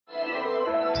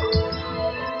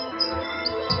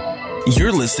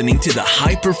You're listening to the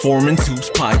High Performance Hoops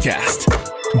Podcast,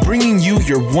 bringing you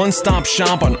your one-stop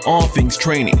shop on all things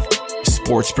training,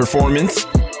 sports performance,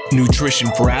 nutrition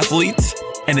for athletes,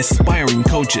 and aspiring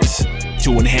coaches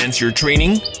to enhance your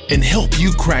training and help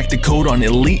you crack the code on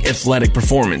elite athletic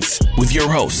performance with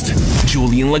your host,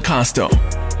 Julian Lacosto.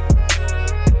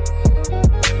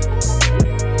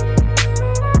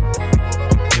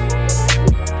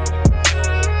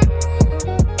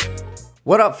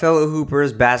 What up, fellow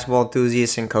hoopers, basketball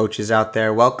enthusiasts, and coaches out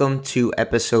there? Welcome to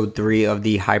episode 3 of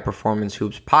the High Performance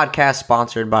Hoops podcast,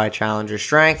 sponsored by Challenger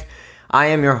Strength. I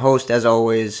am your host, as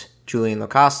always, Julian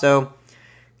Lacosto.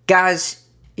 Guys,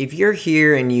 if you're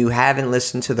here and you haven't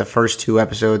listened to the first 2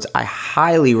 episodes, I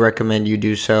highly recommend you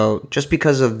do so, just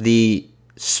because of the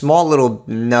small little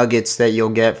nuggets that you'll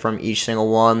get from each single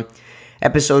one.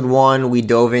 Episode 1, we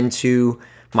dove into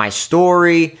my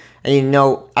story. And,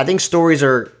 I think stories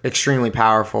are extremely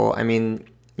powerful. I mean,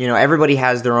 everybody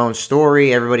has their own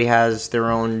story. Everybody has their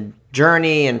own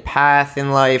journey and path in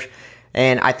life.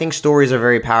 And I think stories are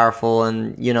very powerful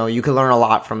and, you can learn a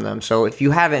lot from them. So if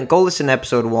you haven't, go listen to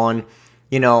episode 1,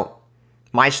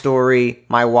 my story,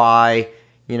 my why,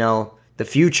 the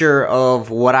future of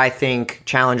what I think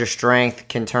Challenger Strength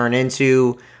can turn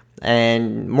into.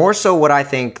 And more so what I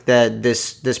think that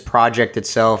this project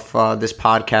itself, this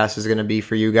podcast is going to be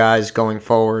for you guys going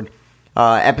forward.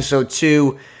 Episode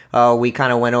 2, we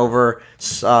kind of went over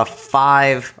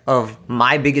 5 of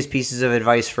my biggest pieces of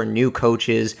advice for new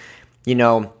coaches.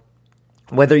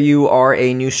 Whether you are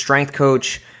a new strength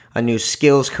coach, a new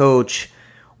skills coach,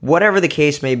 whatever the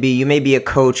case may be, you may be a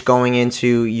coach going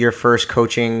into your first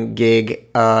coaching gig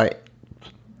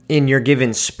in your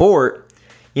given sport.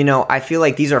 I feel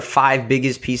like these are 5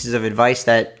 biggest pieces of advice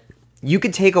that you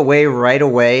could take away right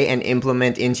away and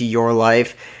implement into your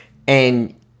life,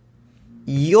 and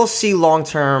you'll see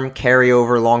long-term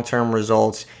carryover, long-term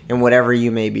results in whatever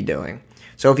you may be doing.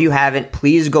 So if you haven't,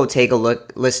 please go take a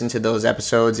look, listen to those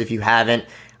episodes. If you haven't,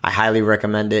 I highly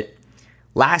recommend it.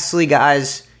 Lastly,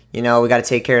 guys, we got to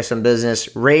take care of some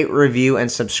business. Rate, review, and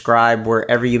subscribe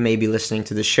wherever you may be listening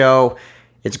to the show.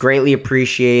 It's greatly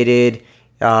appreciated.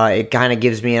 It kind of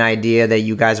gives me an idea that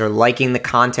you guys are liking the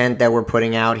content that we're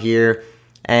putting out here.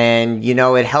 And,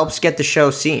 it helps get the show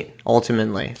seen,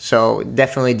 ultimately. So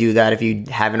definitely do that if you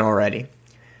haven't already.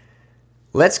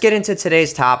 Let's get into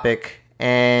today's topic.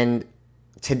 And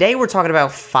today we're talking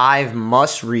about 5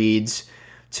 must-reads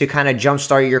to kind of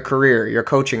jumpstart your career, your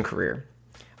coaching career.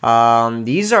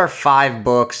 These are 5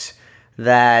 books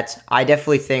that I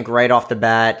definitely think right off the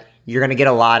bat you're going to get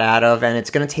a lot out of. And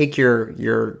it's going to take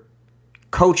your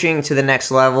coaching to the next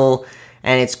level,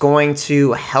 and it's going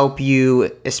to help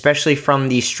you, especially from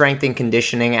the strength and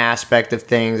conditioning aspect of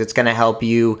things. It's going to help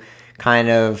you kind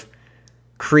of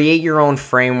create your own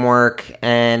framework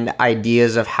and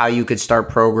ideas of how you could start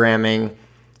programming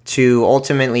to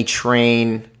ultimately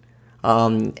train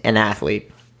an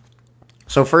athlete.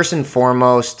 So first and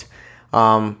foremost,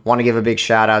 want to give a big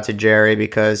shout out to Jerry,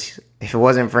 because if it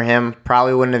wasn't for him,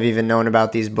 probably wouldn't have even known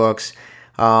about these books.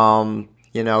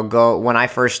 When I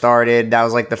first started, that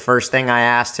was like the first thing I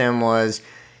asked him was,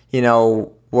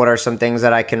 what are some things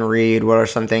that I can read? What are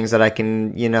some things that I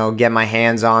can, get my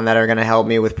hands on that are going to help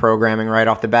me with programming right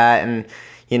off the bat?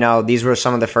 And, these were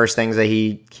some of the first things that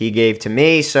he gave to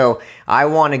me. So I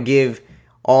want to give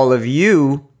all of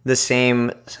you the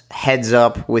same heads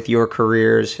up with your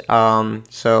careers.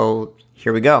 So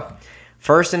here we go.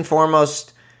 First and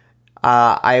foremost,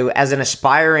 as an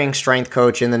aspiring strength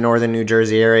coach in the northern New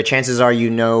Jersey area, chances are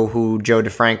you know who Joe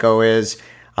DeFranco is.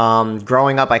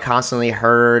 Growing up, I constantly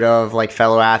heard of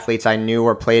fellow athletes I knew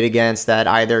or played against that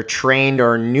either trained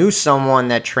or knew someone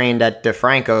that trained at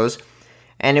DeFranco's.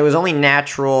 And it was only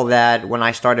natural that when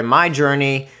I started my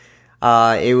journey,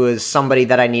 it was somebody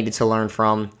that I needed to learn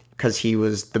from because he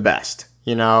was the best.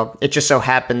 It just so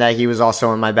happened that he was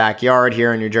also in my backyard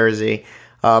here in New Jersey.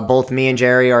 Both me and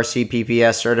Jerry are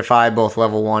CPPS certified, both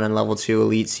level 1 and level 2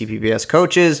 elite CPPS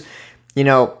coaches.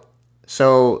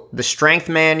 So the strength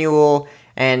manual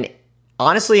and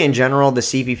honestly in general, the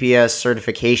CPPS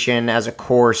certification as a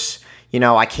course,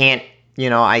 I can't,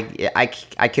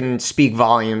 I can speak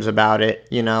volumes about it.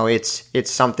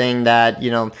 It's something that,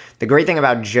 the great thing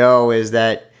about Joe is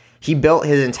that he built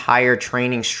his entire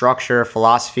training structure,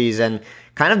 philosophies, and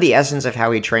kind of the essence of how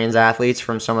he trains athletes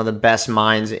from some of the best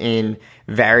minds in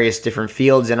various different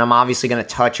fields. And I'm obviously going to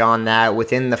touch on that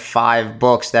within the 5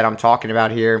 books that I'm talking about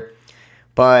here.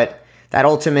 But that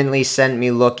ultimately sent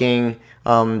me looking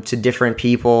to different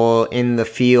people in the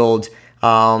field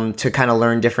to kind of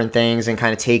learn different things and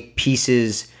kind of take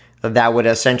pieces that would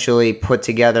essentially put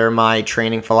together my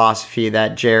training philosophy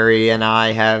that Jerry and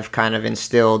I have kind of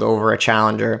instilled over a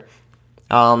Challenger.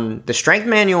 The Strength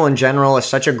Manual in general is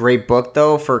such a great book,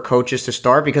 though, for coaches to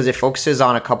start because it focuses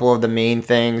on a couple of the main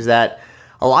things that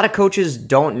a lot of coaches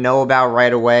don't know about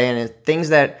right away, and it's things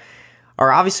that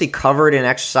are obviously covered in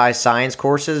exercise science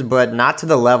courses, but not to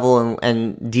the level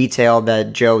and detail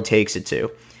that Joe takes it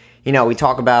to. We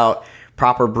talk about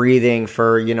proper breathing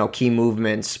for, key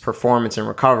movements, performance and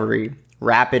recovery,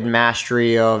 rapid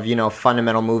mastery of,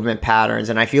 fundamental movement patterns.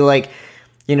 And I feel like,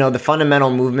 the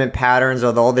fundamental movement patterns,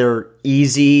 although they're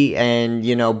easy and,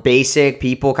 basic,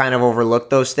 people kind of overlook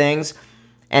those things.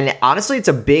 And honestly, it's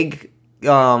a big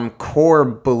core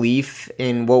belief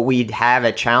in what we have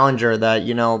at Challenger that,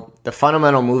 the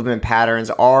fundamental movement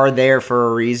patterns are there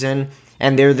for a reason.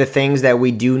 And they're the things that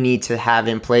we do need to have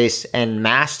in place and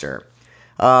master.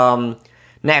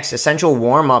 Next, essential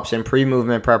warm-ups and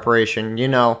pre-movement preparation.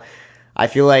 I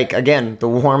feel like, again, the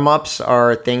warm-ups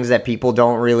are things that people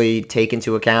don't really take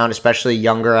into account, especially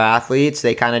younger athletes.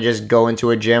 They kind of just go into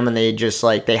a gym and they just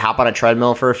they hop on a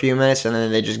treadmill for a few minutes and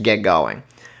then they just get going.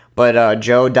 But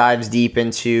Joe dives deep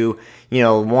into,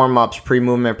 warm-ups,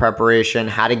 pre-movement preparation,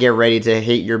 how to get ready to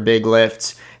hit your big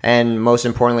lifts, and most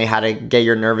importantly, how to get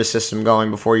your nervous system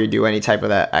going before you do any type of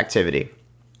that activity.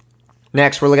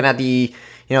 Next, we're looking at the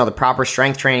proper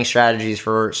strength training strategies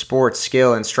for sports,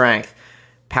 skill, and strength.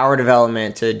 Power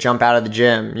development to jump out of the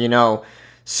gym,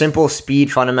 simple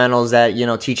speed fundamentals that,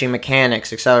 teaching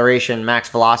mechanics, acceleration, max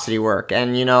velocity work,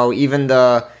 and, even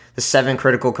the 7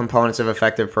 critical components of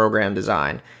effective program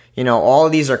design. All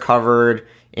of these are covered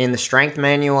in the strength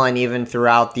manual and even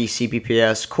throughout the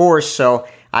CPPS course, so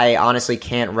I honestly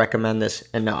can't recommend this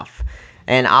enough.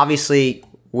 And obviously,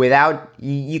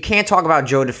 you can't talk about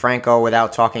Joe DeFranco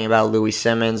without talking about Louie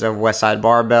Simmons of Westside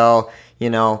Barbell,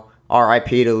 RIP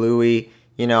to Louie,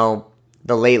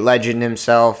 the late legend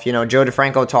himself. Joe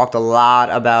DeFranco talked a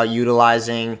lot about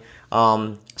utilizing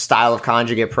style of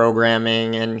conjugate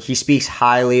programming, and he speaks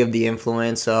highly of the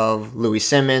influence of Louie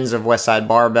Simmons of Westside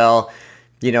Barbell.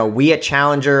 We at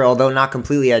Challenger, although not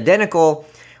completely identical,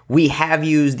 we have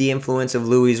used the influence of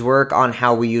Louie's work on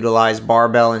how we utilize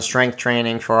barbell and strength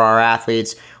training for our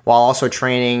athletes while also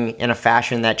training in a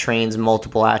fashion that trains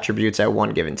multiple attributes at one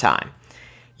given time.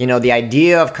 The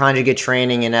idea of conjugate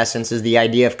training, in essence, is the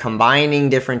idea of combining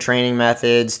different training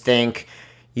methods. Think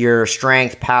your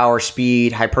strength, power,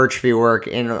 speed, hypertrophy work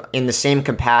in the same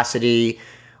capacity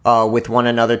with one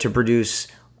another to produce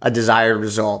a desired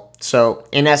result. So,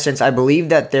 in essence, I believe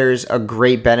that there's a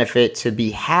great benefit to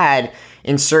be had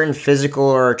in certain physical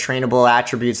or trainable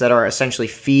attributes that are essentially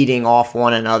feeding off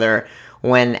one another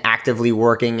when actively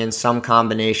working in some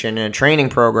combination in a training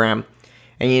program.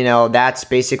 And, that's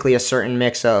basically a certain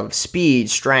mix of speed,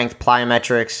 strength,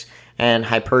 plyometrics, and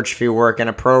hypertrophy work in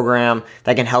a program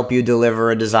that can help you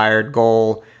deliver a desired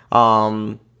goal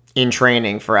in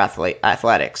training for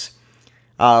athletics.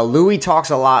 Louie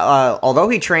talks a lot, although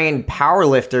he trained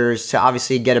powerlifters to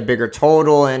obviously get a bigger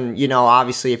total. And,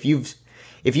 obviously if you've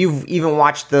even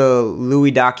watched the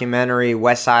Louie documentary,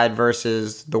 Westside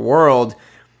versus the World,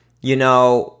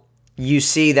 you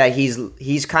see that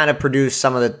he's kind of produced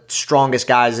some of the strongest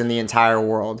guys in the entire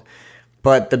world.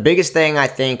 But the biggest thing I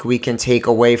think we can take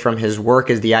away from his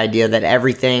work is the idea that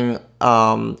everything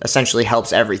essentially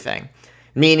helps everything.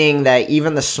 Meaning that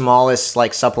even the smallest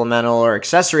supplemental or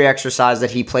accessory exercise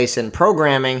that he placed in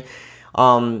programming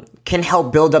can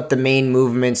help build up the main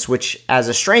movements, which as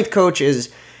a strength coach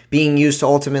is being used to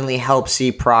ultimately help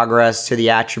see progress to the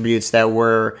attributes that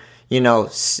we're,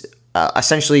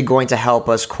 essentially going to help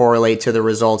us correlate to the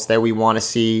results that we want to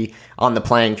see on the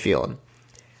playing field.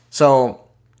 So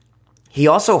he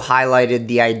also highlighted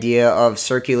the idea of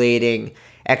circulating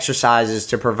exercises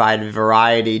to provide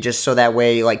variety, just so that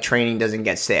way training doesn't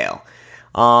get stale.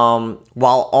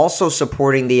 While also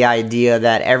supporting the idea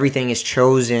that everything is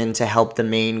chosen to help the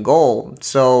main goal.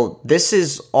 So this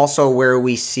is also where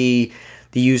we see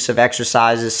the use of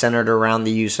exercises centered around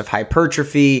the use of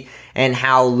hypertrophy and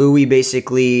how Louie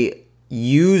basically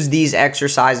used these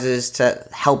exercises to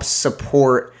help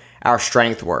support our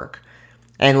strength work.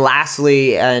 And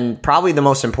lastly, and probably the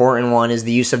most important one, is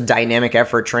the use of dynamic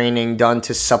effort training done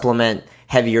to supplement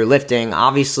heavier lifting.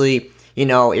 Obviously,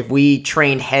 if we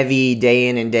train heavy day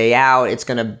in and day out, it's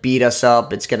going to beat us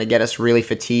up. It's going to get us really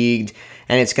fatigued,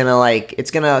 and it's going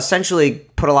to essentially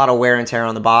put a lot of wear and tear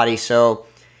on the body. So,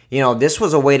 this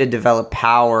was a way to develop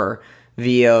power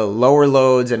via lower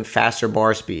loads and faster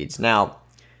bar speeds. Now,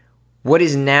 what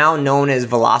is now known as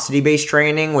velocity-based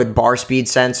training with bar speed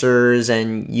sensors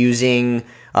and using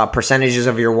percentages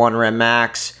of your 1 rep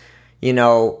max,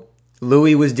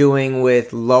 Louis was doing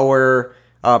with lower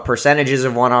percentages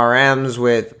of 1RMs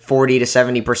with 40 to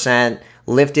 70%,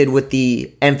 lifted with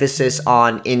the emphasis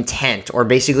on intent, or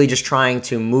basically just trying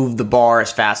to move the bar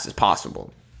as fast as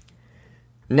possible.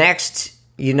 Next,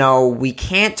 we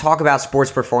can't talk about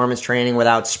sports performance training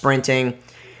without sprinting,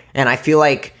 and I feel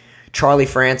like Charlie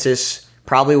Francis,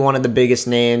 probably one of the biggest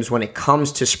names when it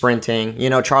comes to sprinting.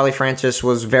 Charlie Francis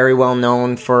was very well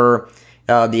known for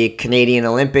the Canadian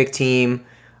Olympic team,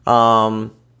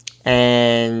 and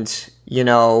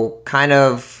kind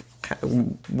of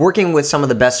working with some of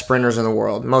the best sprinters in the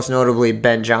world, most notably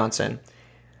Ben Johnson.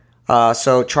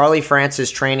 So Charlie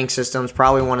Francis Training Systems,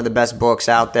 probably one of the best books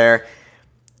out there.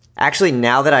 Actually,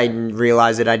 now that I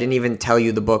realize it, I didn't even tell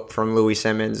you the book from Louis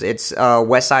Simmons. It's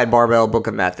Westside Barbell Book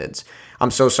of Methods. I'm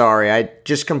so sorry. I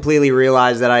just completely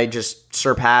realized that I just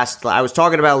surpassed. I was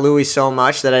talking about Louis so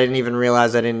much that I didn't even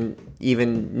realize I didn't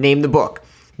even name the book.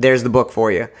 There's the book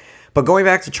for you. But going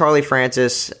back to Charlie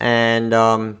Francis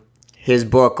and his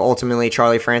book, ultimately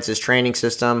Charlie Francis Training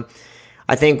System,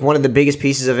 I think one of the biggest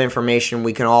pieces of information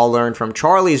we can all learn from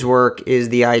Charlie's work is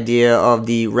the idea of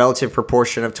the relative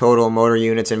proportion of total motor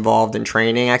units involved in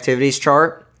training activities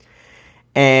chart.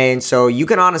 And so you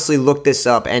can honestly look this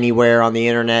up anywhere on the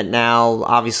internet now.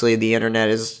 Obviously, the internet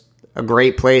is a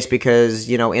great place because,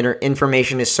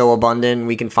 information is so abundant.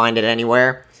 We can find it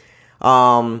anywhere.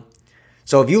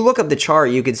 So if you look up the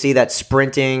chart, you can see that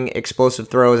sprinting, explosive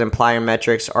throws, and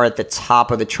plyometrics are at the top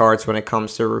of the charts when it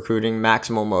comes to recruiting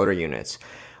maximal motor units.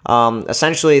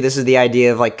 Essentially, this is the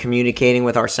idea of communicating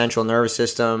with our central nervous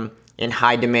system in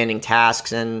high demanding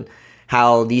tasks and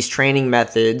how these training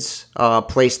methods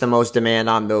place the most demand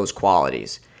on those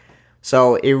qualities.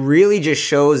 So it really just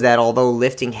shows that although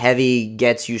lifting heavy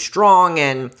gets you strong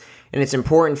and it's an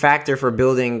important factor for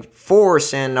building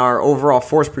force and our overall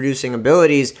force producing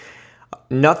abilities,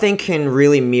 nothing can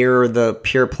really mirror the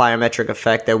pure plyometric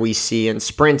effect that we see in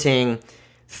sprinting,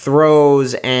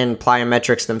 throws, and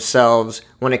plyometrics themselves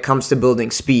when it comes to building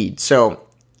speed. So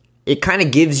it kind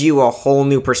of gives you a whole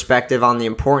new perspective on the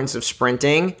importance of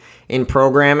sprinting in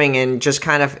programming and just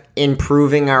kind of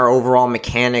improving our overall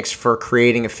mechanics for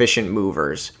creating efficient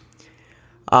movers.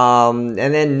 And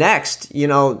then next,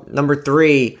 number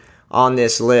 3 on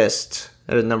this list,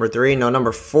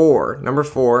 number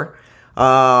 4.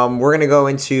 We're going to go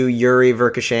into Yuri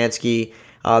Verkhoshansky.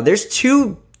 There's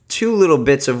two little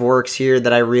bits of works here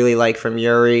that I really like from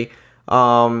Yuri.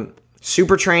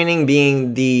 Super training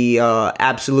being the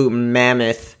absolute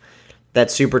mammoth that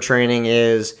super training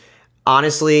is.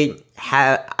 Honestly,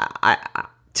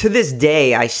 to this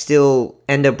day, I still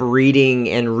end up reading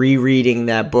and rereading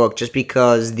that book just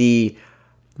because the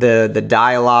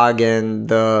dialogue and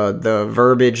the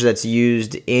verbiage that's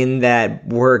used in that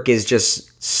work is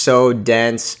just so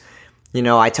dense.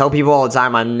 I tell people all the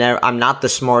time I'm not the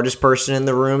smartest person in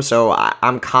the room, so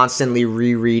I'm constantly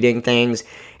rereading things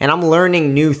and I'm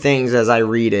learning new things as I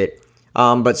read it.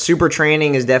 But super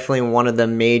training is definitely one of the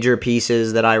major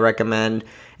pieces that I recommend.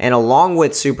 And along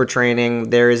with super training,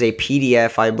 there is a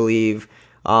PDF, I believe,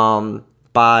 by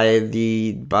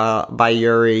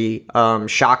Yuri,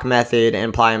 shock method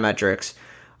and plyometrics.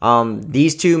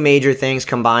 These two major things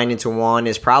combined into one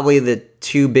is probably the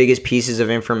two biggest pieces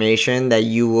of information that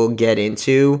you will get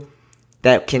into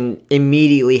that can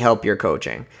immediately help your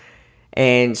coaching.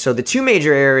 And so the two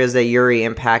major areas that Yuri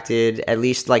impacted, at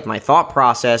least my thought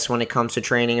process when it comes to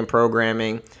training and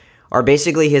programming, are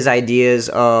basically his ideas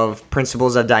of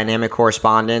principles of dynamic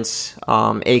correspondence,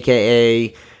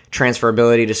 aka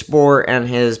transferability to sport, and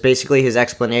his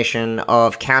explanation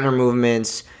of counter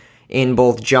movements in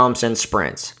both jumps and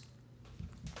sprints.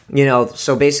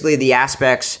 So basically the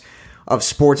aspects of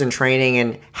sports and training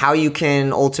and how you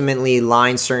can ultimately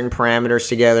line certain parameters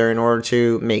together in order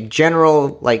to make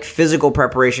general physical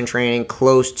preparation training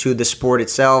close to the sport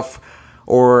itself,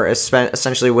 or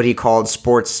essentially what he called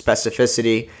sports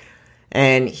specificity.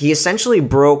 And he essentially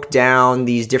broke down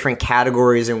these different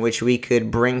categories in which we could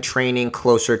bring training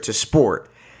closer to sport.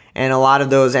 And a lot of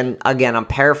those, and again, I'm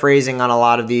paraphrasing on a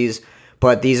lot of these,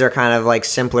 but these are kind of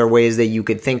simpler ways that you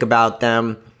could think about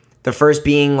them. The first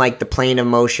being the plane of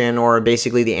motion, or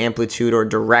basically the amplitude or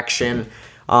direction.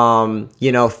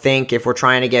 Think if we're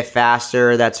trying to get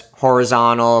faster, that's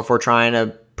horizontal. If we're trying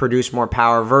to produce more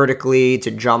power vertically,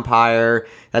 to jump higher,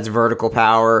 that's vertical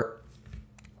power.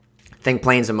 Think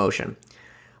planes of motion.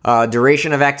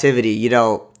 Duration of activity.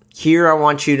 Here I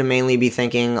want you to mainly be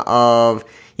thinking of,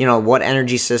 what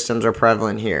energy systems are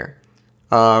prevalent here.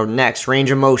 Next,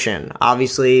 range of motion.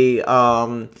 Obviously,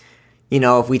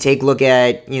 if we take a look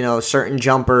at, certain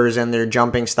jumpers and their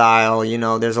jumping style,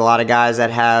 there's a lot of guys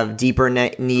that have deeper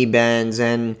knee bends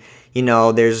and,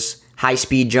 there's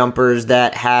high-speed jumpers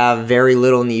that have very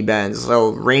little knee bends. So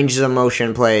ranges of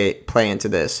motion play into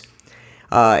this.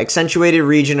 Accentuated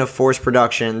region of force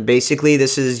production. Basically,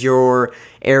 this is your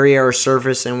area or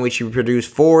surface in which you produce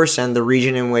force and the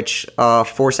region in which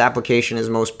force application is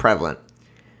most prevalent.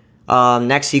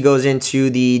 Next, he goes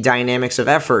into the dynamics of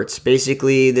efforts.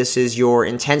 Basically, this is your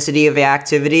intensity of the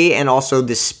activity and also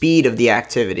the speed of the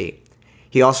activity.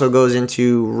 He also goes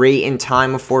into rate and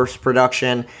time of force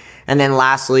production. And then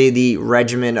lastly, the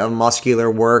regimen of muscular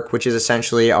work, which is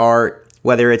essentially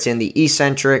whether it's in the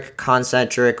eccentric,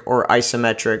 concentric, or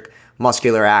isometric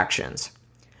muscular actions.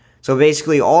 So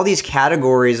basically, all these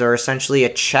categories are essentially a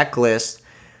checklist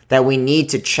that we need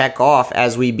to check off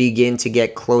as we begin to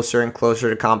get closer and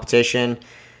closer to competition,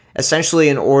 essentially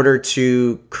in order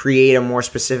to create a more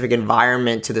specific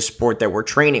environment to the sport that we're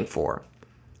training for.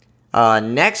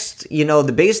 Next,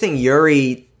 the biggest thing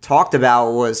Yuri talked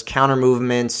about was counter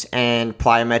movements and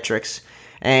plyometrics,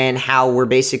 and how we're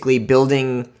basically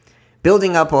building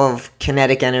up of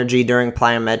kinetic energy during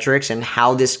plyometrics and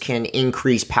how this can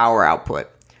increase power output.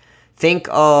 Think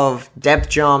of depth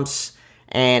jumps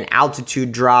and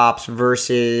altitude drops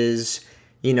versus,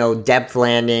 depth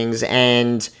landings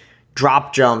and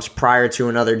drop jumps prior to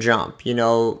another jump.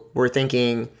 We're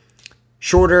thinking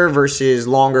shorter versus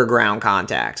longer ground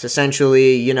contacts.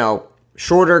 Essentially,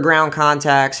 shorter ground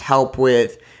contacts help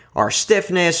with our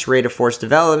stiffness, rate of force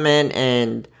development,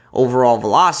 and overall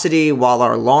velocity, while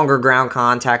our longer ground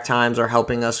contact times are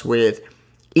helping us with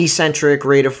eccentric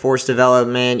rate of force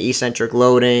development, eccentric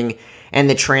loading, and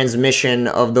the transmission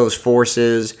of those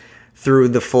forces through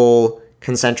the full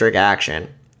concentric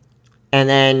action. And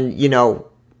then,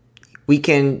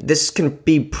 this can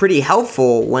be pretty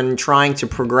helpful when trying to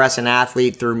progress an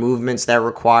athlete through movements that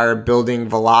require building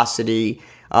velocity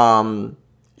and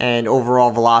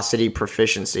overall velocity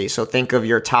proficiency. So think of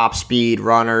your top speed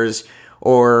runners,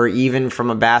 or even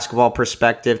from a basketball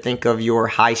perspective, think of your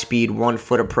high-speed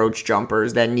 1-foot approach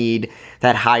jumpers that need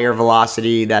that higher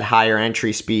velocity, that higher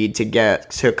entry speed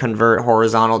to convert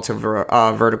horizontal to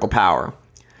vertical power.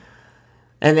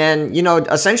 And then,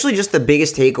 essentially just the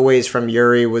biggest takeaways from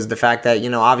Yuri was the fact that,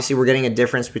 obviously we're getting a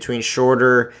difference between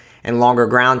shorter and longer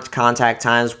ground contact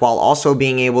times, while also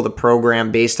being able to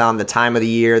program based on the time of the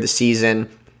year, the season,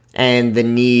 and the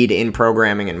need in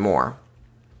programming and more.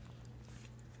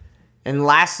 And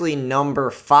lastly,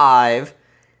 number 5,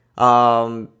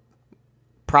 probably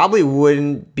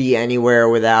wouldn't be anywhere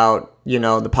without,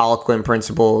 the Poliquin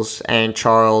principles and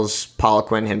Charles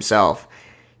Poliquin himself.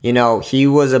 He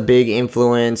was a big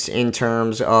influence in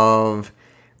terms of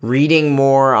reading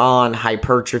more on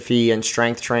hypertrophy and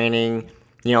strength training.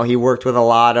 He worked with a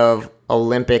lot of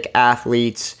Olympic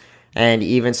athletes and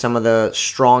even some of the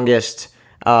strongest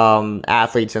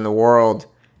athletes in the world.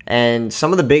 And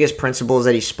some of the biggest principles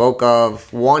that he spoke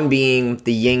of, one being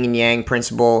the yin and yang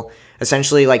principle,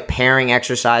 essentially like pairing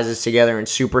exercises together in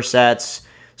supersets.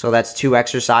 So that's 2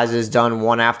 exercises done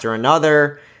one after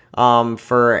another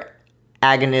for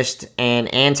agonist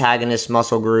and antagonist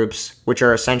muscle groups, which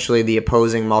are essentially the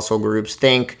opposing muscle groups.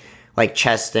 Think like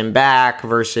chest and back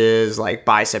versus like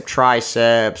bicep,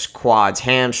 triceps, quads,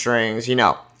 hamstrings,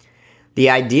 The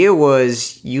idea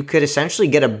was you could essentially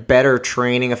get a better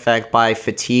training effect by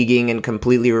fatiguing and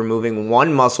completely removing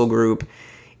one muscle group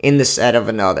in the set of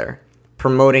another,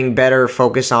 promoting better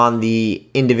focus on the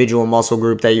individual muscle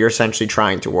group that you're essentially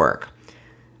trying to work.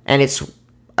 And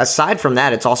aside from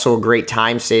that, it's also a great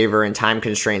time saver in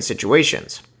time-constrained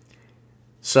situations.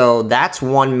 So that's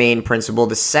one main principle.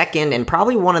 The second, and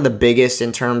probably one of the biggest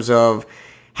in terms of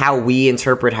how we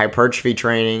interpret hypertrophy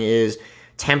training, is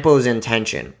tempos and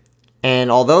tension.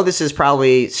 And although this is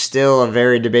probably still a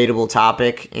very debatable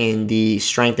topic in the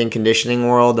strength and conditioning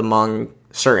world among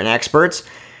certain experts,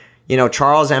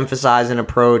 Charles emphasized an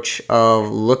approach of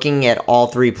looking at all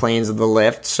 3 planes of the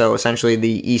lift. So essentially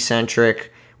the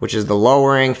eccentric, which is the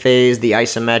lowering phase, the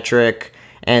isometric,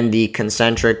 and the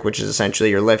concentric, which is essentially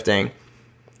your lifting,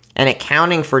 and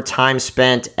accounting for time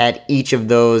spent at each of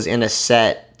those in a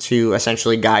set to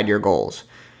essentially guide your goals.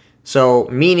 So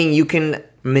meaning you can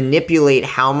manipulate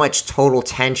how much total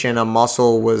tension a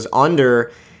muscle was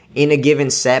under in a given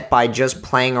set by just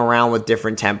playing around with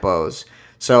different tempos.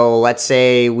 So let's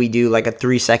say we do like a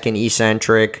 3-second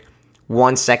eccentric,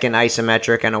 1-second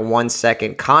isometric, and a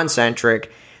 1-second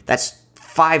concentric. That's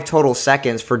 5 total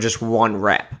seconds for just 1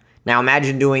 rep. Now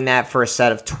imagine doing that for a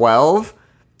set of 12.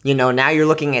 Now you're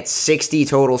looking at 60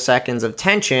 total seconds of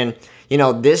tension.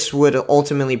 This would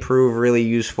ultimately prove really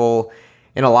useful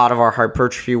in a lot of our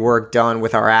hypertrophy work done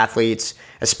with our athletes,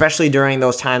 especially during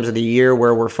those times of the year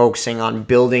where we're focusing on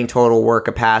building total work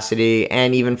capacity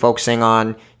and even focusing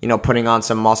on, putting on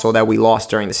some muscle that we lost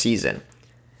during the season.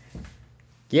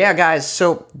 Yeah, guys,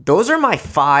 so those are my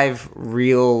 5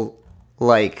 real,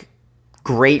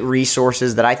 great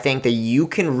resources that I think that you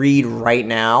can read right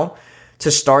now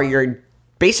to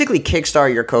basically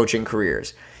kickstart your coaching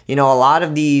careers. A lot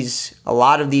of these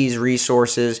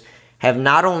resources have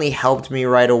not only helped me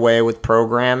right away with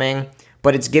programming,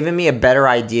 but it's given me a better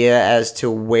idea as to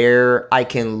where I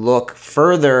can look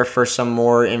further for some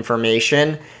more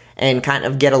information and kind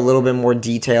of get a little bit more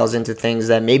details into things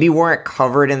that maybe weren't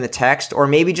covered in the text, or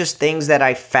maybe just things that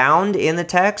I found in the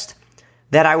text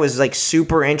that I was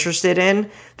super interested in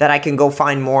that I can go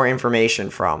find more information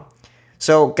from.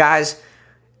 So guys,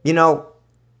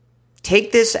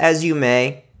 take this as you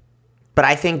may, but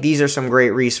I think these are some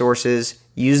great resources.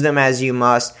 Use them as you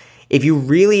must. If you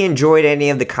really enjoyed any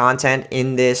of the content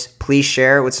in this, please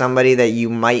share it with somebody that you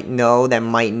might know that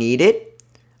might need it.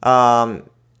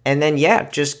 And then,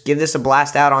 just give this a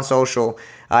blast out on social.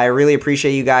 I really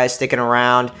appreciate you guys sticking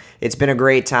around. It's been a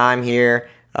great time here.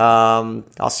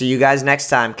 I'll see you guys next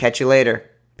time. Catch you later.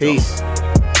 Peace.